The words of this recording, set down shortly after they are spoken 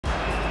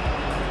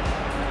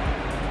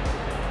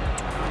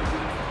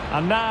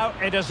And now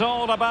it is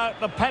all about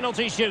the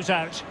penalty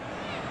shootout.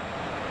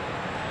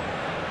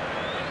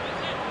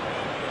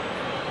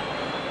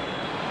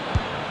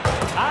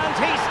 And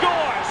he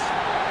scores!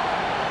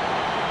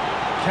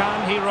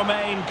 Can he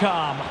remain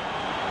calm?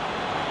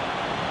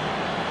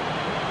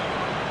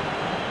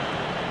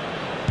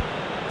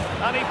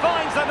 And he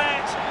finds the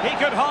net. He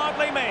could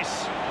hardly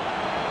miss.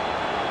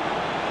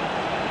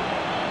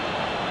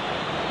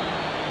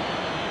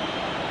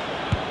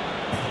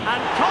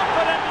 And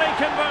confidently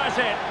convert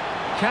it.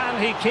 Can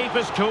he keep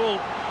his cool?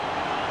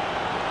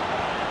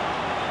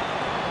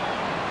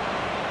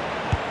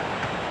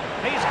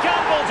 He's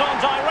gambled on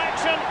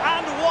direction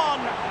and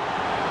won.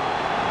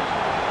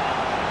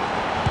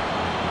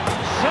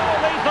 So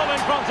lethal in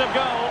front of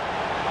goal.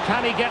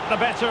 Can he get the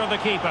better of the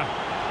keeper?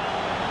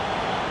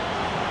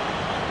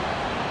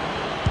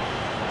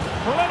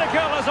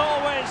 Clinical as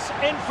always,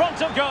 in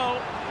front of goal.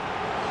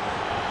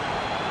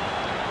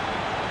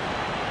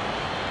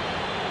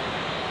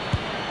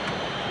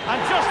 And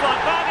just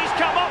like that, he's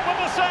come up with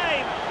the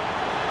save.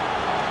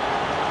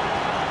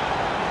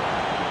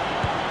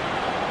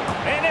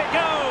 In it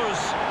goes.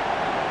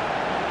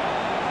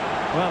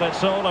 Well,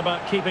 it's all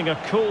about keeping a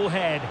cool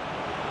head.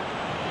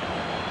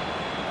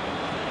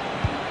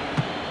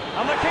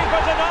 And the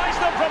keeper denies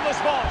them from the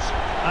spot.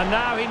 And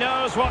now he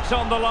knows what's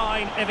on the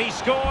line. If he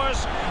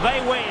scores,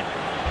 they win.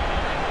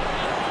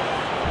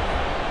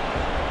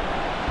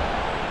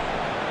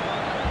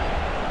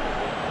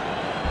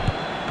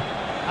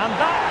 And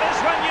that is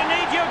when you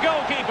need your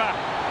goalkeeper.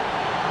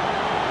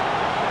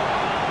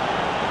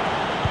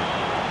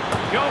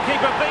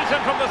 Goalkeeper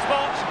beaten from the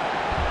spot.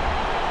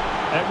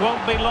 It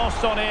won't be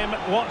lost on him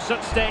what's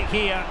at stake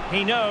here.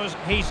 He knows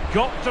he's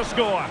got to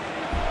score.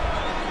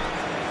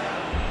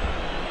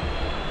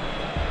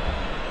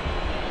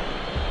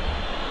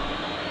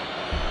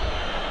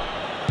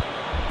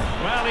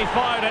 Well, he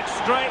fired it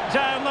straight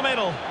down the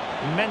middle.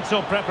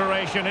 Mental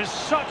preparation is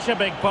such a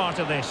big part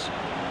of this.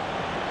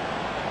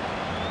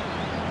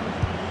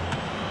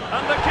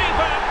 And the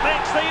keeper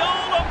makes the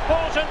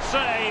all-important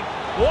save.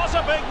 What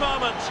a big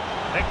moment.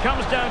 It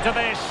comes down to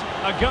this,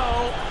 a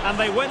goal, and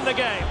they win the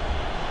game.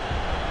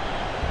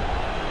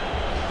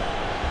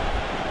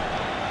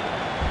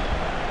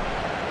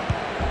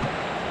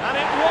 And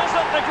it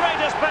wasn't the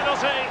greatest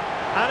penalty,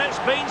 and it's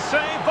been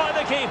saved by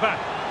the keeper.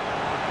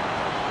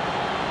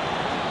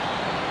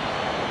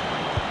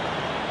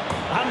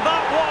 And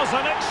that was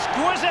an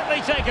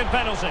exquisitely taken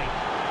penalty.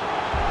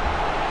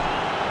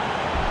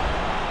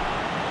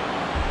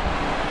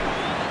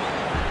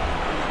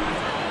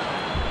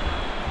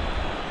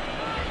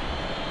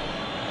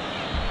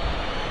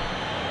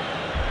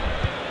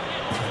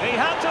 He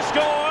had to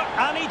score,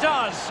 and he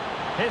does.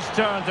 His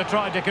turn to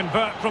try to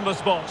convert from the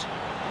spot.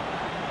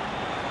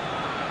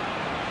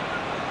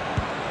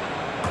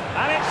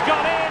 And it's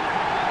gone in.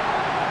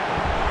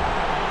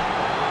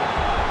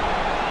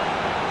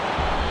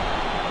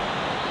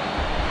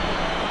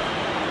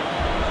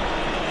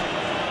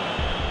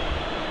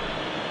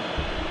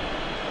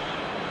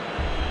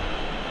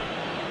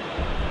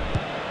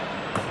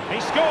 He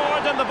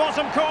scored in the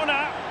bottom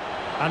corner.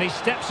 And he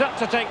steps up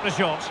to take the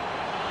shot.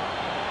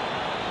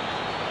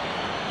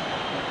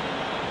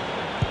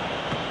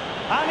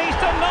 And he's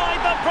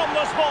denied them from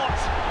the spot.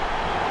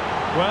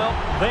 Well,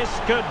 this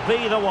could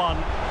be the one.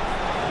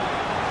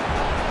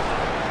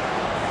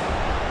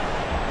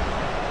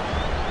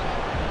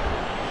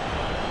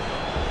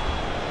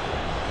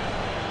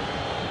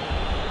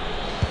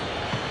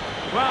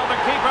 Well, the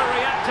keeper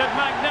reacted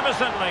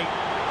magnificently.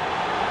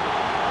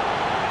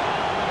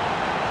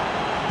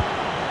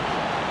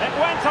 It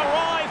went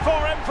awry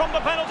for him from the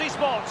penalty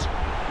spot.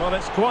 Well,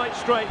 it's quite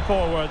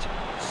straightforward.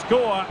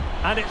 Score,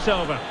 and it's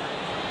over.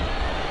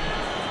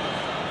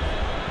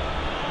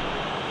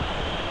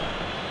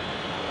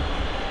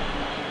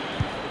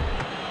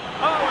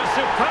 Oh, a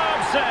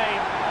superb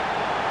save.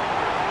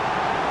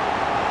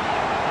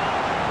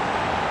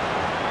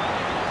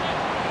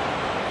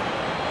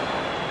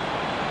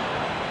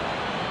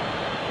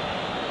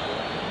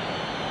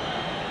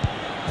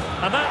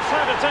 And that's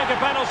how to take a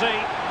penalty,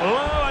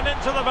 low and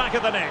into the back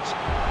of the net.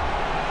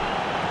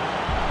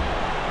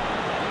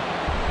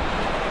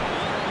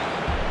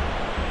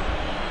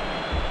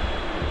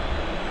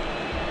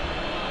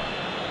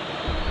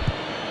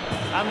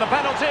 And the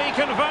penalty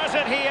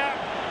converted here.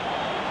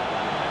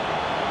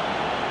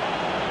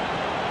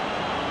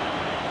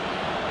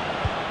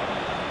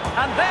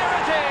 And there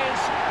it is,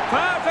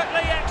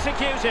 perfectly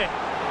executed.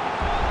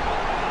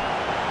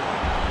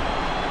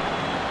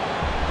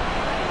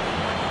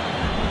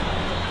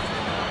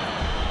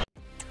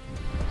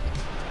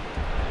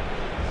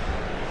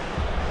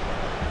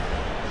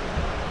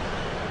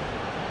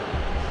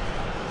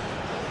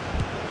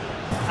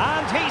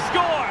 And he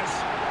scores!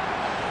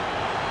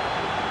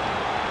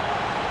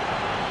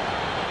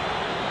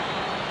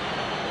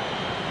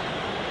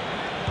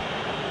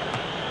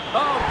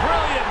 Oh,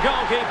 brilliant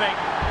goalkeeping.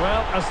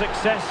 Well, a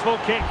successful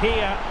kick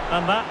here,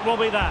 and that will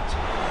be that.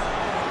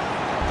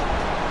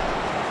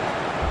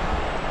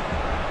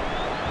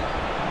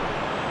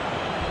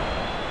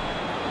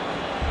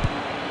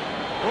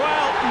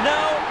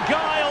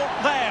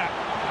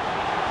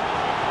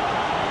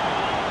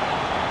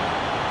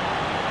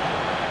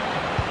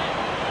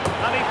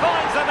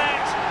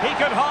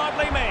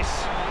 miss?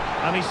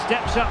 And he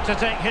steps up to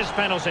take his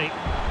penalty.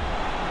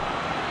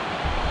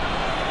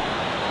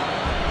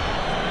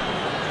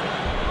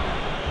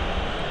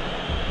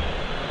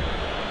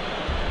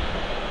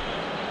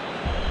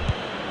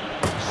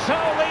 So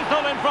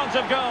lethal in front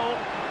of goal.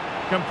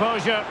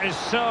 Composure is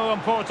so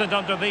important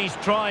under these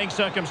trying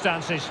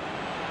circumstances.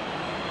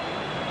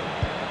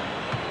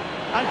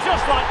 And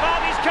just like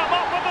that, he's come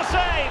up with the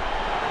save.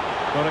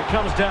 But it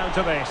comes down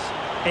to this.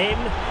 In,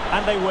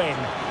 and they win.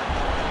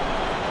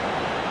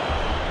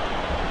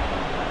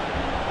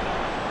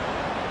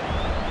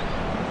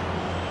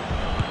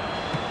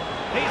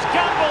 He's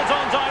gambled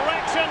on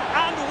direction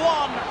and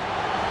won.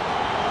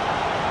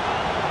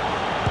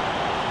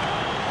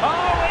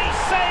 Oh, he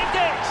saved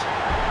it!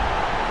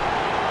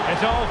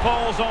 It all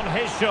falls on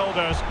his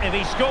shoulders. If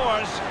he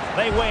scores,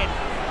 they win.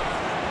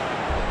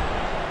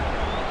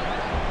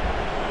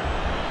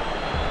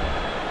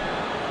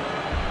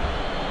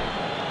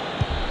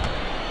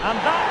 And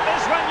that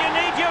is when you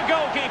need your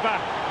goalkeeper.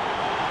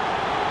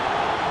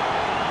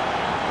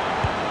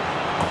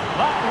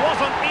 That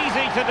wasn't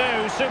easy to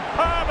do.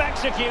 Superb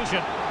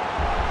execution.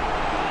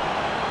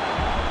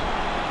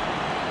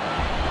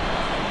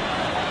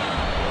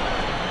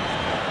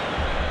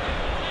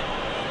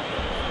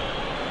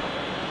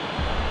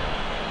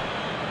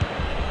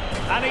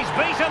 And he's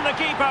beaten the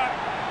keeper.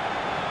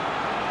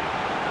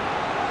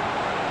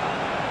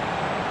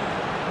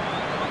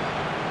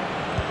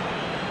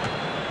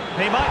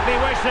 He might be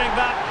wishing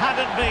that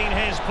hadn't been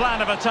his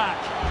plan of attack.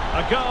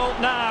 A goal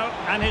now,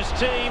 and his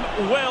team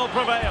will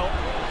prevail.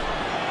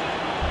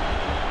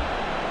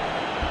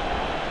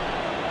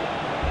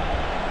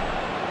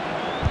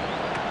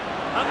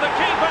 And the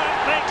keeper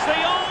makes the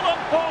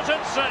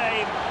all-important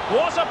save.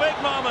 What a big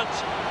moment.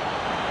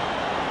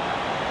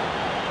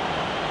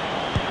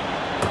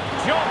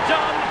 Job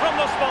done from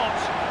the spot.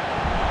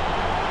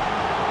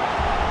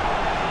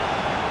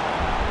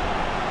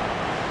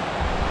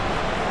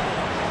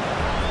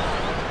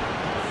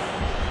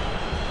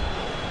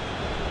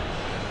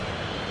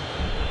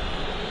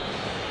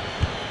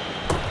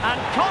 And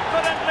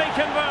confidently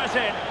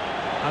converted.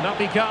 And up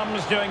he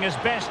comes, doing his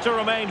best to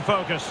remain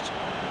focused.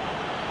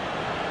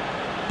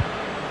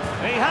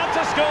 He had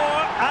to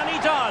score, and he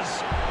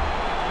does.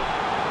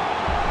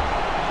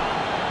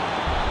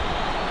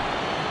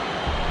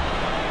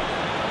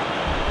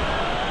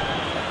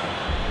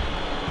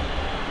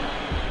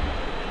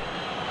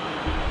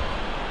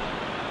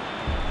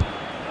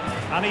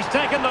 And he's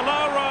taken the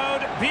low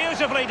road.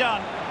 Beautifully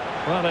done.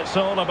 Well, it's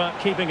all about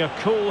keeping a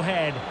cool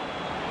head.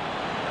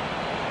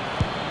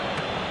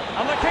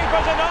 And the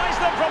keeper denies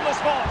them from the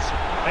spot.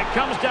 It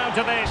comes down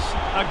to this,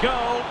 a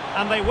goal,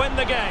 and they win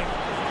the game.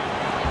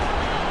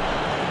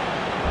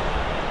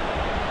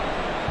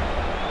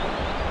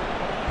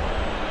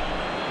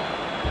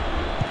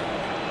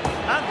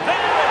 And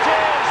there it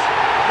is.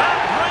 That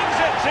brings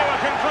it to a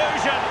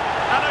conclusion.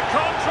 And a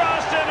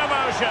contrast in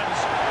emotions.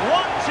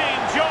 One team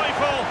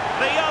joyful,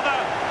 the other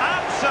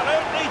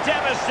absolutely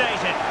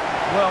devastated.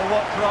 Well,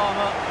 what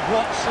drama,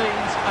 what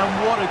scenes, and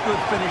what a good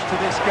finish to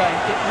this game.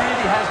 It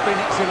really has been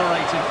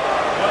exhilarating.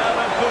 Well,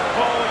 in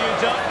football, you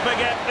don't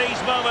forget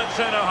these moments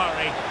in a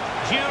hurry.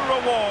 Due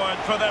reward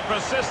for their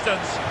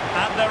persistence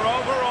and their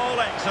overall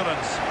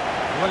excellence.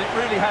 Well, it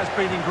really has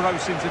been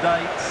engrossing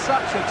today.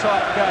 Such a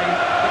tight game,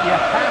 but you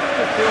have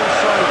to feel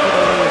sorry for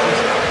the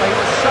losers. They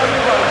were so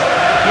close,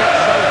 yet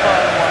so far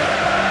away.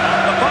 And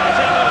the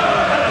party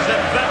mood has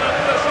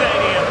enveloped the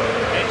stadium.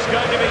 It's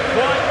going to be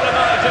quite the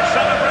night of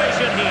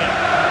celebration here.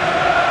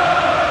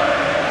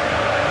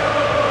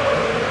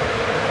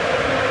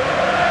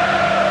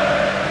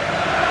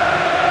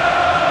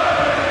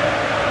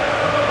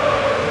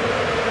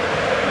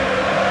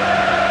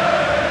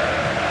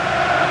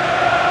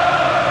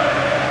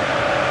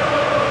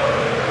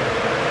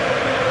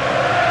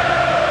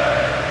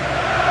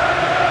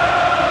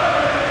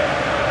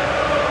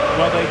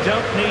 Well, they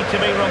don't need to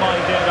be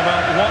reminded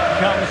about what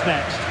comes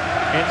next.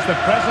 It's the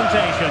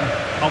presentation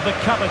of the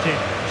coveted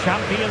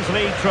Champions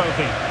League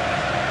trophy.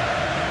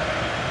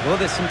 Well,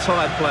 there's some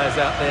tired players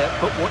out there,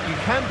 but what you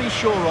can be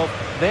sure of,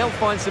 they'll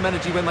find some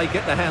energy when they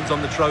get their hands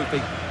on the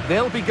trophy.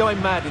 They'll be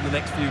going mad in the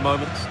next few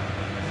moments.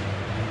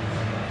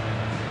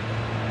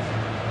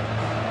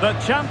 The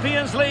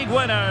Champions League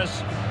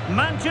winners,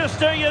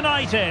 Manchester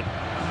United.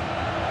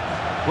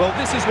 Well,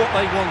 this is what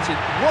they wanted.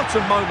 What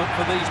a moment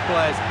for these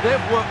players.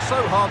 They've worked so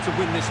hard to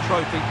win this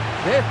trophy.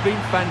 They've been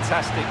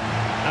fantastic.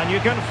 And you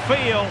can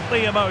feel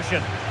the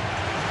emotion.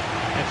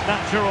 It's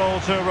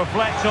natural to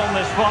reflect on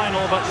this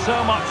final, but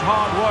so much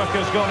hard work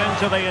has gone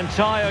into the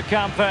entire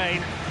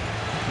campaign.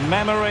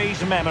 Memories,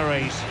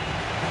 memories.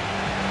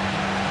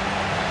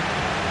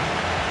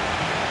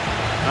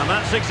 And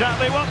that's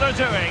exactly what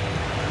they're doing.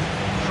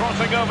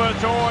 Trotting over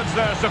towards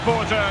their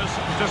supporters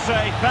to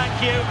say thank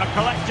you, a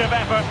collective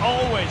effort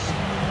always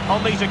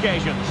on these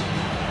occasions.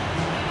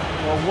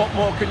 Well, what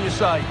more can you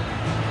say?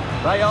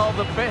 They are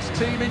the best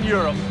team in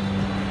Europe.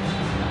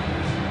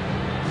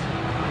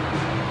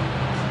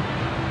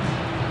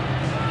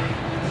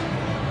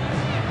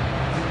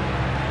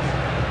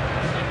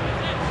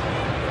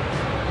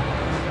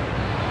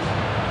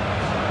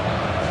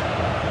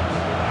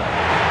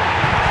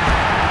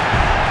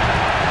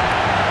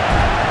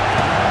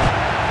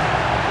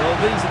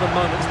 the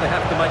moments they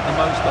have to make the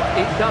most of.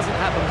 It doesn't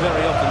happen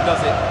very often,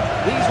 does it?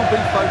 These will be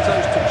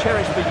photos to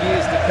cherish for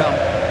years to come.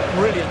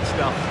 Brilliant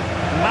stuff.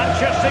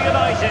 Manchester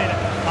United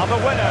are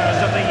the winners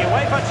of the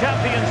UEFA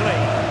Champions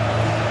League.